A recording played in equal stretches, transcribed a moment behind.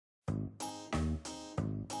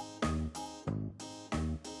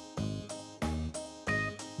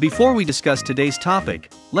Before we discuss today's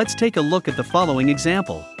topic, let's take a look at the following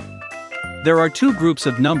example. There are two groups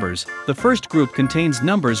of numbers. The first group contains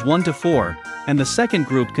numbers 1 to 4, and the second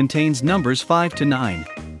group contains numbers 5 to 9.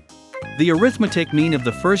 The arithmetic mean of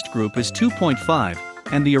the first group is 2.5,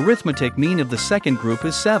 and the arithmetic mean of the second group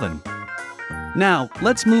is 7. Now,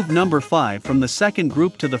 let's move number 5 from the second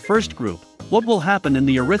group to the first group. What will happen in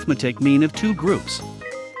the arithmetic mean of two groups?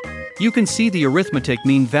 You can see the arithmetic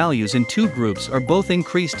mean values in two groups are both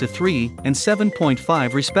increased to 3 and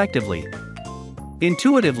 7.5 respectively.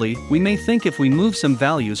 Intuitively, we may think if we move some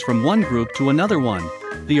values from one group to another one,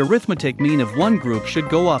 the arithmetic mean of one group should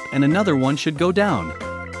go up and another one should go down.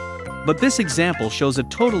 But this example shows a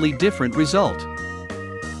totally different result.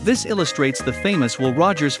 This illustrates the famous Will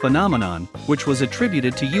Rogers phenomenon, which was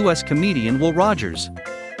attributed to US comedian Will Rogers.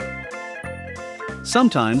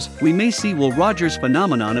 Sometimes, we may see Will Rogers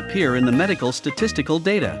phenomenon appear in the medical statistical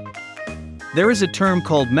data. There is a term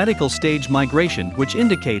called medical stage migration, which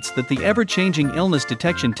indicates that the ever-changing illness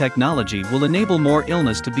detection technology will enable more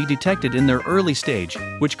illness to be detected in their early stage,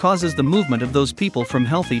 which causes the movement of those people from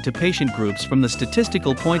healthy to patient groups from the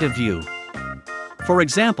statistical point of view. For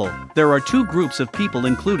example, there are two groups of people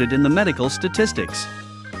included in the medical statistics.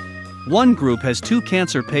 One group has two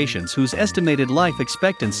cancer patients whose estimated life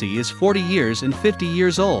expectancy is 40 years and 50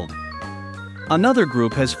 years old. Another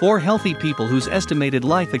group has 4 healthy people whose estimated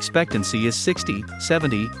life expectancy is 60,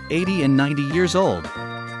 70, 80 and 90 years old.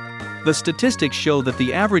 The statistics show that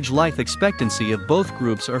the average life expectancy of both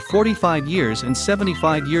groups are 45 years and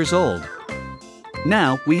 75 years old.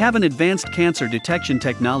 Now, we have an advanced cancer detection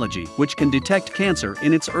technology which can detect cancer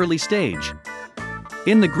in its early stage.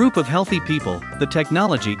 In the group of healthy people, the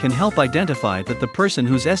technology can help identify that the person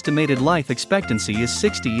whose estimated life expectancy is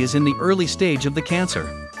 60 is in the early stage of the cancer.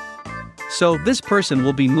 So, this person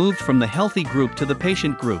will be moved from the healthy group to the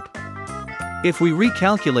patient group. If we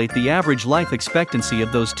recalculate the average life expectancy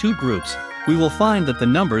of those two groups, we will find that the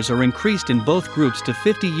numbers are increased in both groups to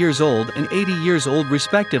 50 years old and 80 years old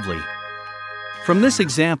respectively. From this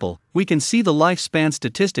example, we can see the lifespan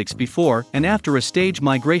statistics before and after a stage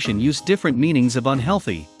migration use different meanings of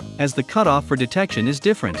unhealthy, as the cutoff for detection is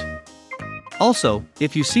different. Also,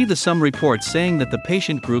 if you see some reports saying that the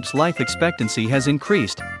patient group's life expectancy has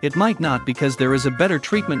increased, it might not because there is a better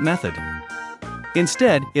treatment method.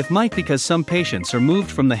 Instead, it might because some patients are moved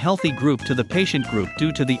from the healthy group to the patient group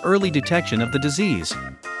due to the early detection of the disease.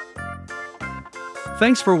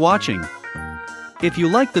 Thanks for watching. If you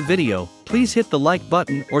liked the video, please hit the like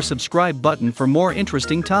button or subscribe button for more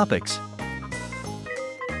interesting topics.